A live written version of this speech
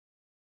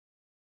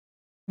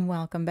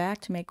Welcome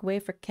back to Make Way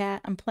for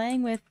Cat. I'm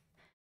playing with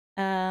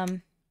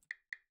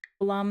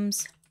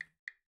Blum's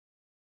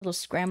little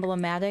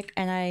Scramble-O-Matic,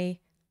 and I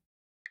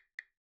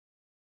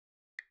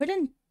put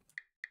in...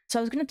 So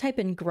I was going to type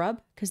in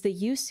grub, because the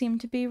U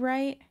seemed to be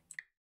right,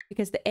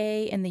 because the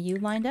A and the U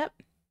lined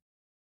up.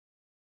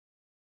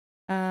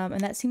 And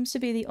that seems to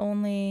be the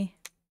only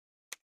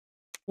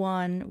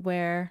one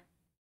where...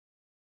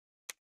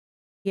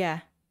 Yeah,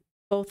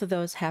 both of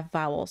those have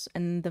vowels,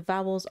 and the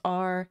vowels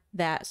are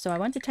that. So I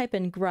went to type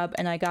in grub,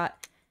 and I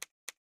got...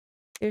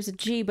 There's a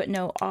G, but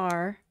no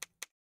R.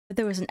 But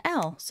there was an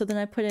L, so then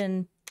I put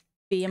in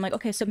B. I'm like,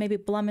 okay, so maybe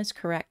Blum is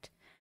correct.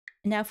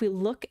 And now if we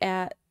look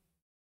at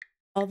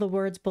all the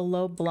words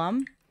below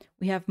Blum,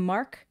 we have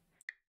Mark.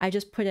 I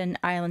just put in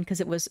island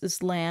because it was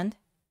this land.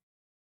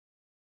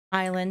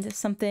 Island,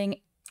 something,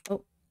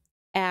 oh,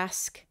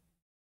 ask,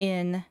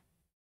 in.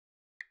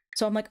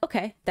 So I'm like,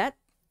 okay, that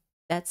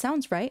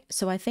sounds right.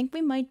 So I think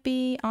we might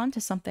be onto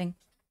something.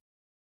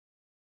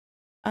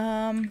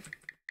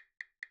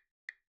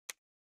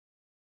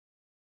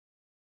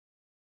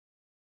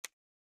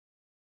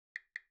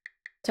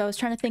 So I was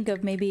trying to think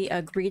of maybe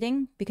a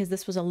greeting, because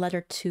this was a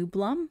letter to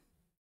Blum.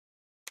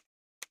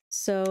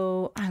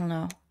 So, I don't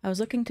know. I was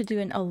looking to do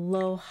an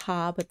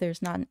aloha, but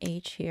there's not an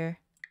H here.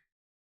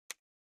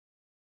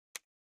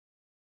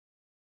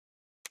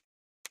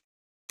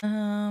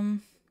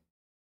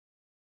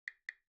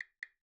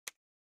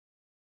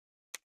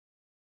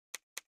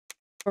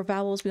 For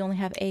vowels, we only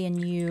have A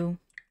and U.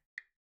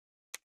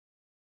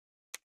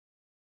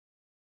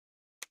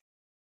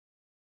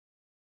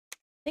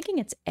 Thinking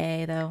it's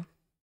A, though.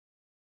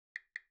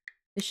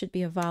 This should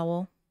be a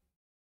vowel.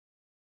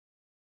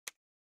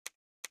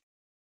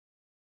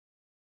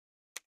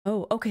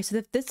 Oh, okay, so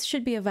if this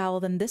should be a vowel,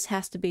 then this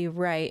has to be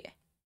right.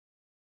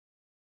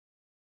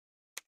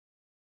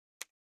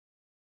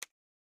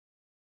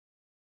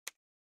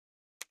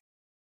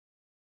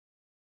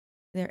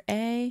 They're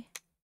A.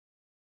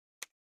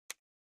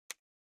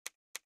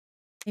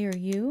 A or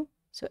U.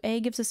 So A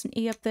gives us an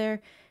E up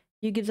there.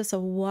 U gives us a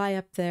Y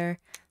up there.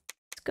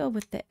 Let's go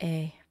with the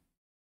A.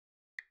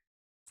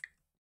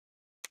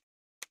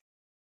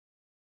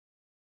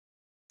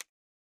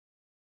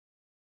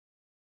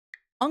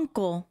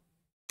 Uncle.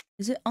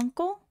 Is it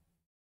uncle?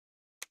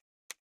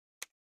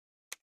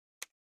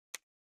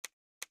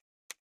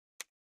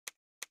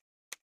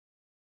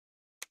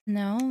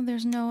 No,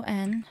 there's no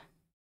N.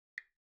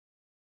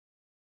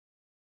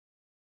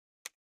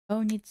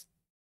 O needs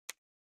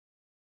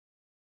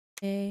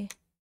A.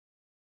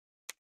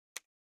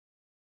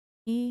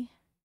 E.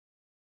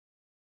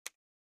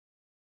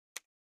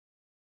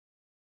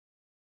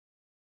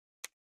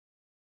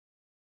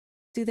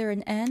 It's either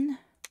an N.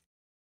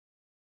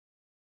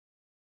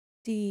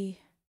 D.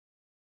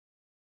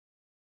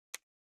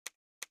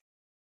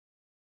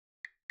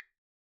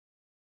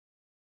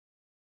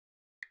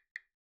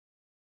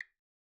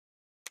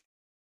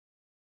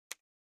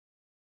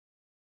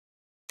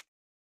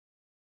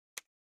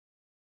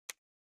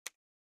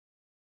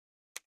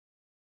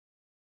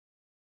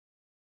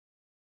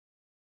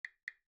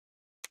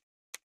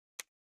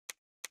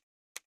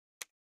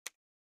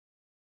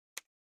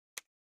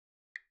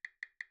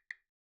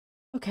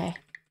 Okay.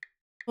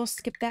 We'll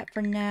skip that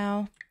for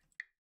now.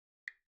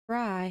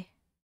 Try.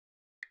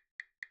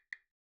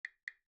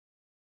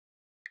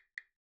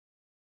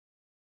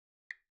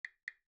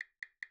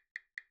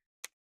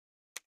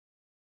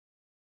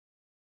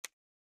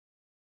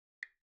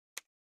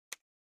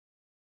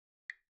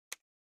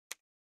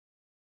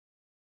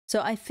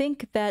 So I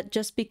think that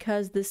just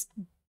because this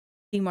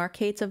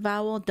demarcates a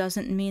vowel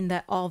doesn't mean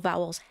that all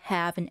vowels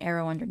have an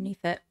arrow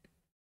underneath it.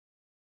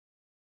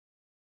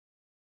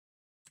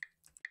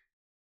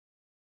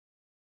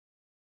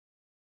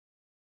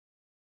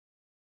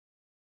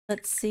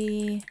 Let's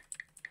see.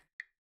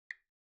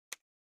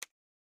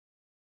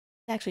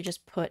 Actually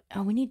just put...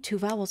 Oh, we need two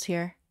vowels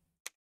here.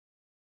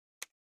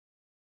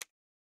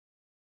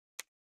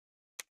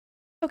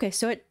 Okay,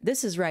 so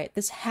this is right.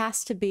 This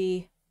has to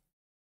be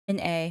an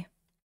A.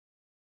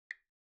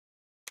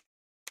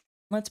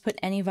 Let's put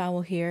any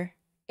vowel here.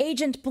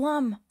 Agent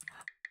Blum!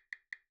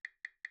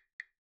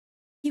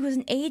 He was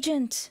an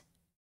agent!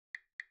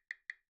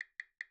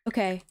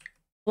 Okay.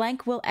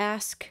 Blank will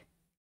ask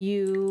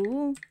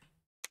you...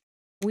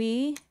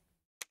 We...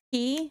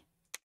 He...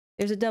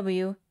 There's a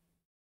W.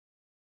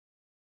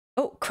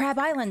 Oh, Crab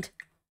Island!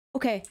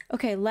 Okay,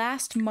 okay,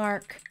 last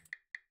mark...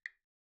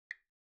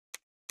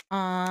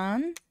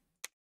 on...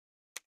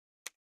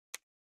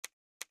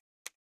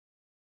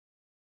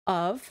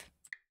 of...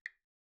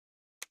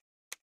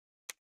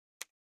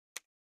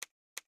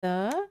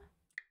 the...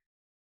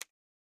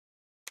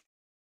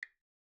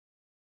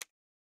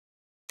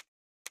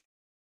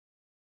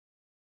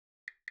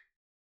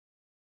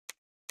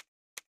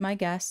 my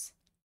guess.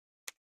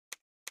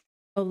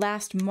 Oh,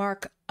 last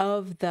mark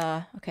of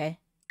the... Okay.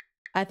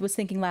 I was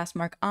thinking last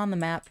mark on the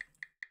map.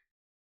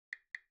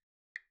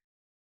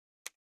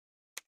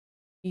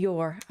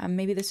 Your.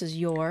 Maybe this is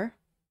your.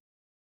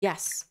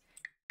 Yes.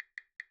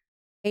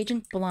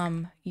 Agent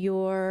Blum,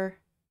 your...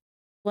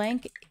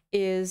 Blank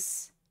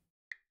is...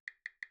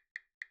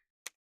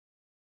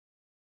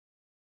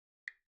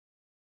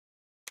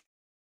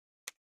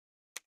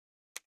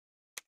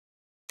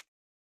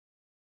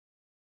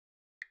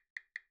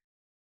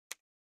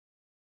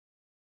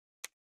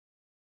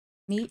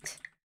 meat.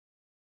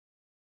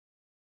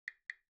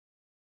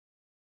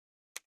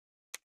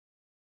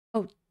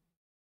 Oh. I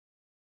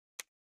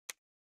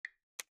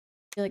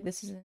feel like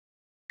this isn't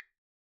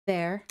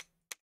there.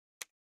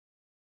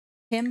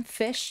 Him,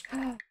 fish.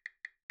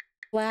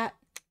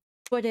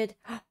 Flat-footed.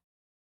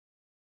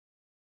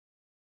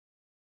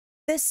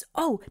 This,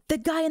 oh, the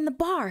guy in the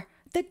bar.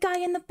 The guy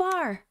in the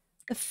bar.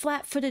 The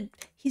flat-footed,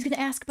 he's gonna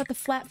ask about the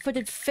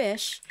flat-footed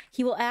fish.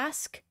 He will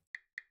ask,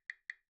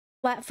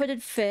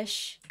 flat-footed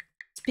fish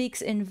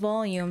speaks in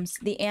volumes.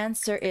 The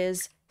answer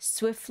is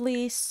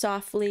swiftly,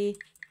 softly.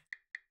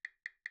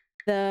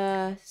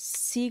 The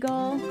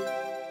seagull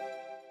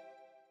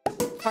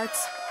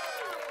parts.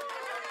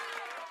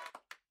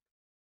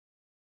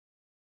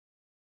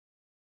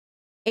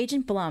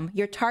 Agent Blum,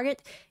 your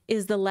target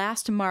is the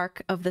last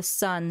mark of the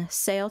sun.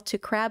 Sail to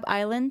Crab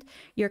Island.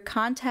 Your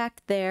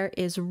contact there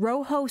is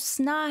Rojo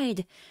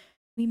Snide.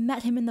 We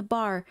met him in the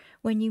bar.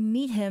 When you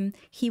meet him,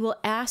 he will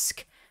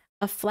ask,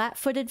 a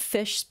flat-footed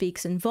fish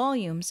speaks in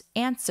volumes.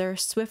 Answer,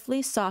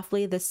 swiftly,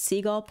 softly, the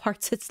seagull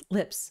parts its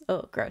lips.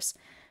 Oh, gross.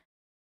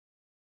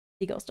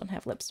 Seagulls don't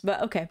have lips, but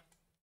okay.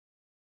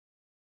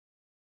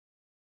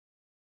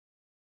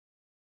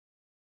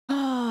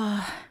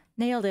 Ah,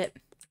 nailed it.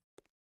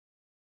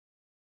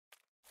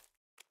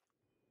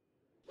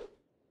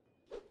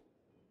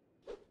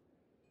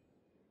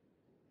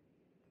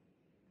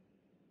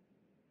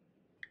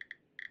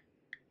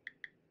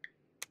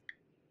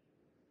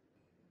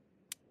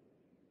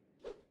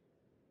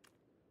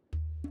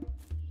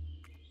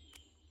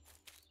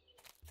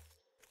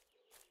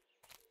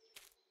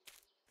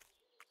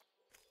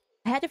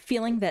 I had a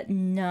feeling that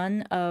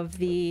none of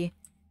the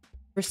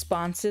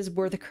responses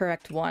were the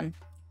correct one,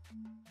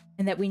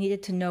 and that we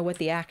needed to know what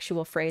the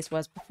actual phrase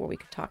was before we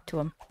could talk to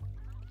him.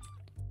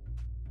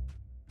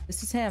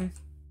 This is him.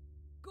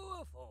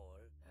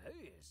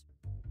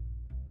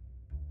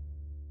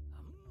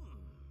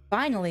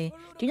 Finally!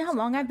 Do you know how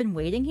long I've been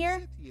waiting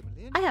here?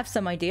 I have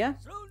some idea.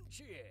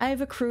 I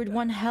have accrued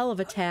one hell of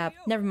a tab.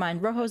 Never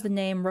mind, Rojo's the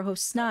name, Rojo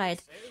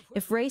Snide.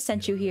 If Ray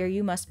sent you here,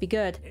 you must be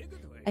good.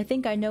 I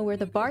think I know where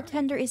the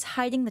bartender is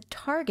hiding the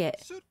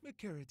target.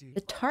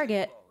 The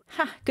target?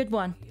 Ha, good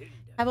one.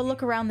 Have a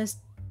look around this.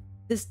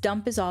 This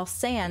dump is all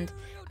sand.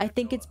 I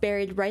think it's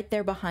buried right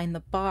there behind the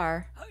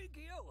bar.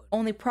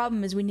 Only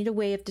problem is we need a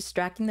way of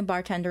distracting the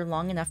bartender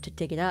long enough to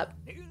dig it up.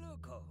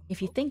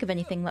 If you think of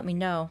anything, let me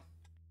know.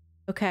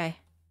 Okay.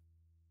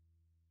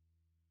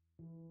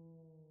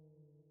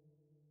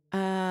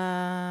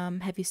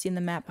 Have you seen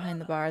the map behind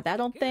the bar? That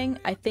old thing?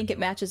 I think it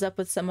matches up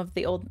with some of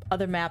the old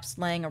other maps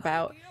laying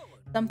about.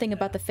 Something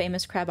about the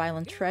famous Crab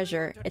Island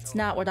treasure. It's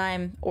not what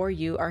I'm, or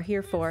you, are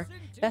here for.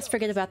 Best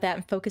forget about that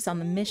and focus on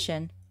the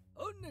mission.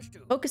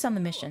 Focus on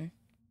the mission.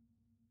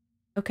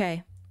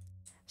 Okay.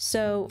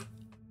 So,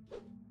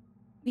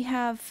 we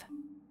have...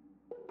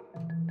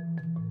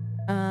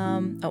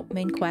 oh,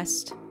 main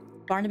quest.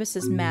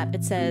 Barnabas's map.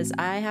 It says,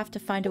 I have to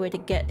find a way to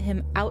get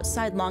him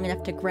outside long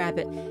enough to grab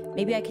it.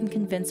 Maybe I can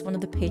convince one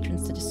of the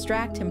patrons to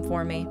distract him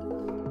for me.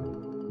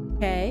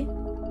 Okay.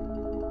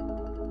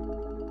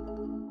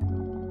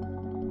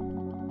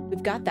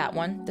 We've got that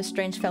one. The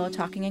strange fellow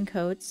talking in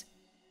codes.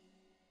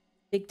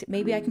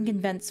 Maybe I can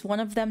convince one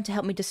of them to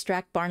help me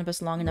distract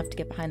Barnabas long enough to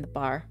get behind the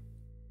bar.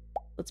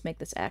 Let's make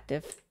this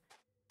active.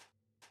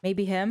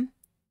 Maybe him?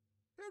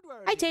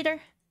 Hi,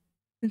 Tater!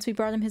 Since we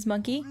brought him his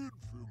monkey.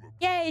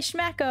 Yay,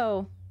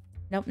 Schmacko!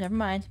 Nope, never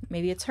mind.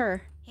 Maybe it's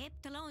her.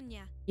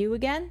 You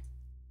again?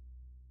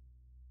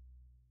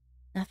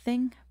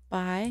 Nothing.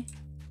 Bye.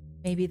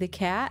 Maybe the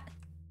cat?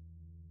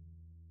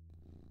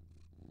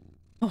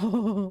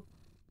 Oh...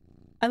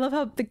 I love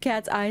how the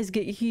cat's eyes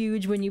get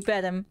huge when you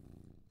pet him.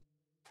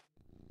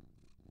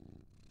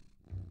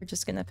 We're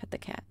just gonna pet the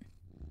cat.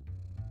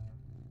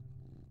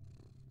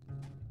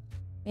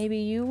 Maybe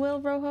you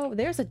will, Rojo?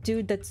 There's a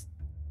dude that's...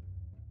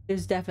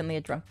 There's definitely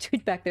a drunk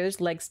dude back there.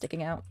 There's legs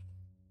sticking out.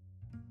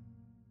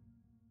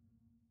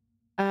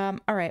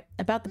 Alright.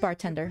 About the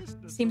bartender.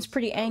 Seems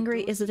pretty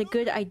angry. Is it a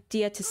good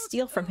idea to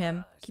steal from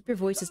him? Keep your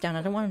voices down.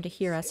 I don't want him to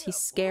hear us. He's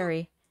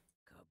scary.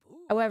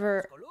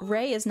 However,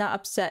 Ray is not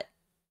upset.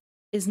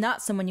 Is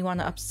not someone you want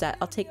to upset.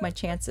 I'll take my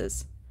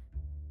chances.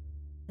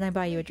 Can I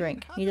buy you a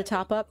drink? Need a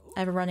top up?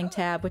 I have a running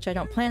tab, which I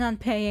don't plan on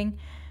paying.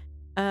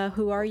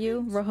 Who are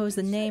you? Rojo's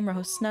the name,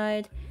 Rojo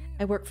Snide.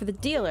 I work for the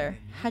dealer.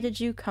 How did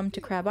you come to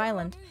Crab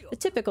Island? The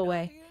typical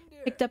way.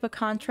 Picked up a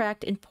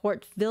contract in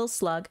Port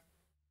Vilslug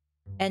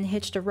and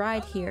hitched a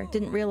ride here.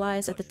 Didn't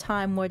realize at the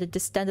time what a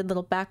distended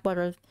little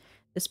backwater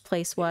this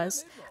place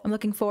was. I'm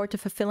looking forward to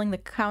fulfilling the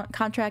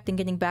contract and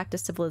getting back to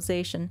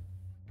civilization.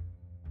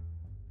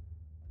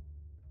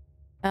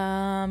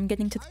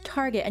 Getting to the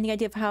target. Any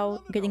idea of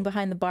how getting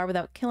behind the bar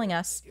without killing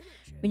us?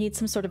 We need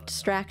some sort of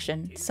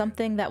distraction.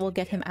 Something that will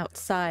get him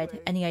outside.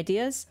 Any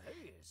ideas?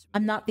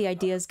 I'm not the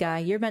ideas guy.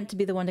 You're meant to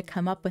be the one to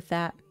come up with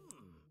that.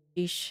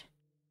 Sheesh.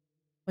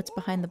 What's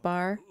behind the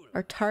bar?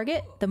 Our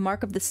target? The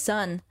mark of the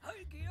sun.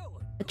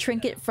 A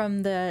trinket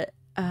from the...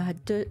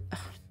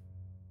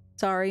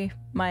 Sorry,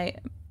 my...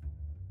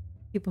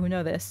 people who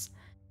know this.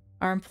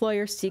 Our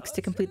employer seeks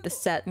to complete the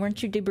set.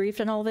 Weren't you debriefed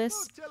on all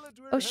this?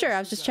 Oh sure, I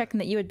was just checking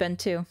that you had been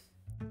too.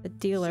 The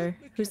dealer.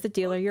 Who's the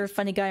dealer? You're a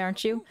funny guy,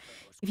 aren't you?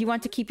 If you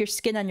want to keep your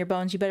skin on your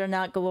bones, you better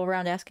not go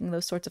around asking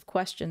those sorts of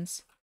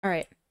questions.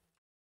 Alright.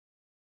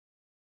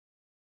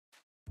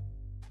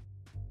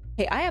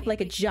 Hey, I have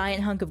like a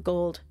giant hunk of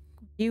gold.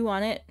 Do you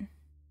want it?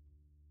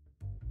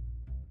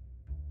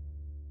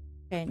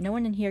 Okay, no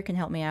one in here can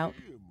help me out.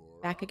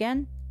 Back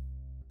again?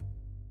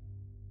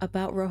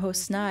 About Rojo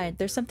Snide.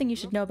 There's something you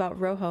should know about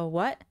Rojo.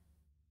 What?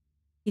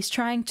 He's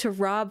trying to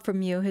rob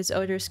from you. His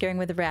odor is scaring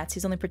away the rats.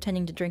 He's only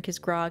pretending to drink his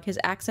grog. His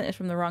accent is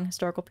from the wrong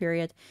historical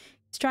period.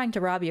 He's trying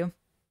to rob you.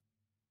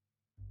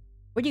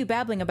 What are you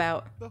babbling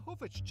about?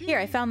 Here,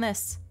 I found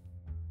this.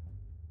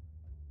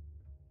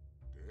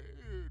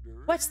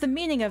 What's the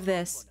meaning of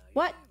this?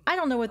 What? I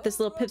don't know what this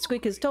little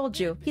pipsqueak has told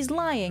you. He's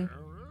lying.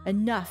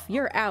 Enough.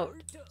 You're out.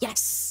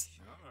 Yes!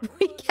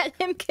 We get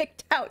him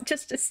kicked out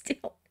just to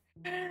steal.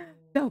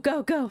 Go,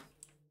 go, go.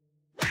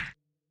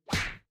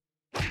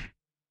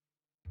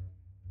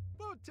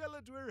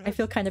 I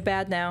feel kind of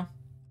bad now.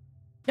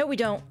 No, we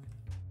don't.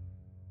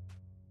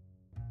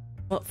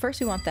 Well, first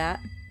we want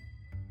that.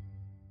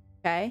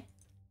 Okay.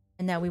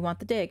 And now we want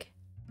the dig.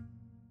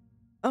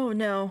 Oh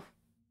no.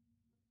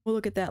 We'll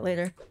look at that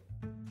later.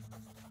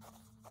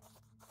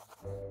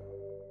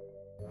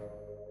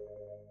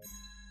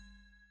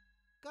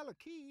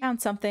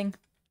 Found something.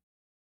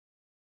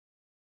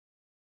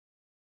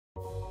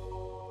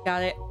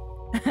 Got it.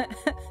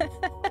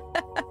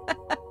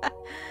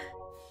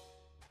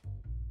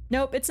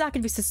 Nope, it's not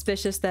gonna be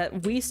suspicious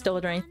that we stole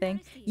it or anything.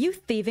 You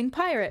thieving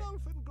pirate!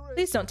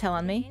 Please don't tell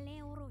on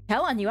me.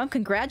 Tell on you? I'm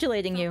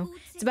congratulating you.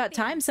 It's about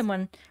time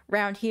someone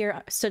round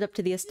here stood up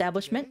to the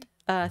establishment.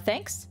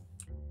 Thanks?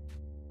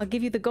 I'll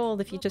give you the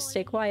gold if you just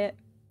stay quiet.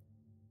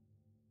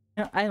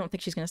 No, I don't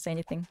think she's gonna say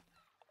anything.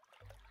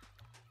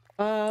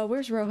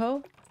 Where's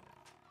Rojo?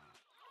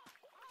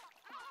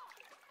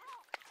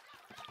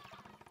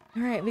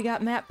 Alright, we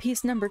got map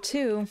piece number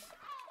 2.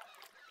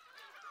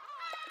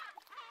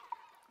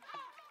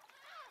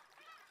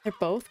 They're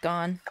both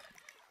gone.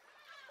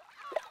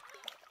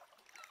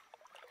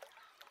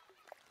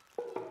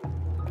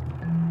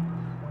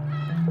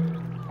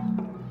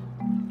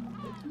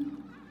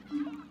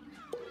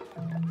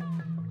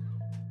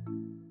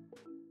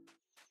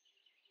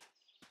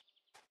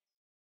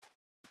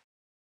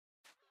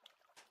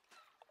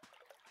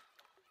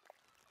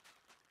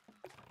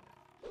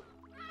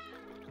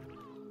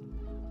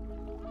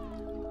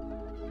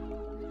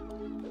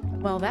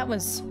 Well, that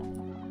was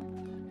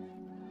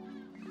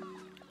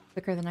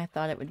quicker than I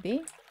thought it would be.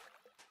 So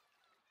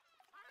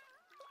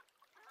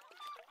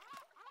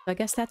I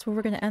guess that's where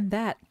we're going to end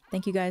that.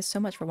 Thank you guys so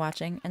much for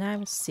watching, and I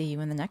will see you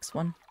in the next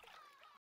one.